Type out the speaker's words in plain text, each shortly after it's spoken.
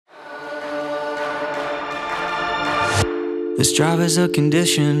This drive is a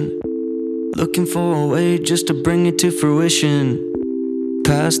condition, looking for a way just to bring it to fruition.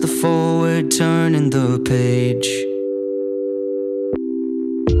 Past the forward, turning the page.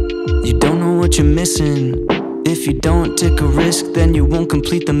 You don't know what you're missing. If you don't take a risk, then you won't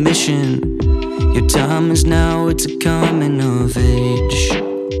complete the mission. Your time is now, it's a coming of age.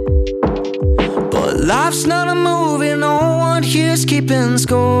 But life's not a movie, no one here's keeping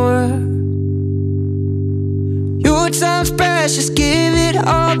score. Your time's precious, give it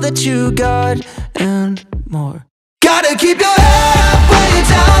all that you got and more. Gotta keep your head up when you're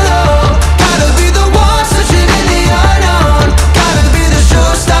down low. Gotta be the one searching in the unknown. Gotta be the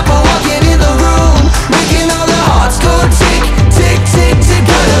showstopper.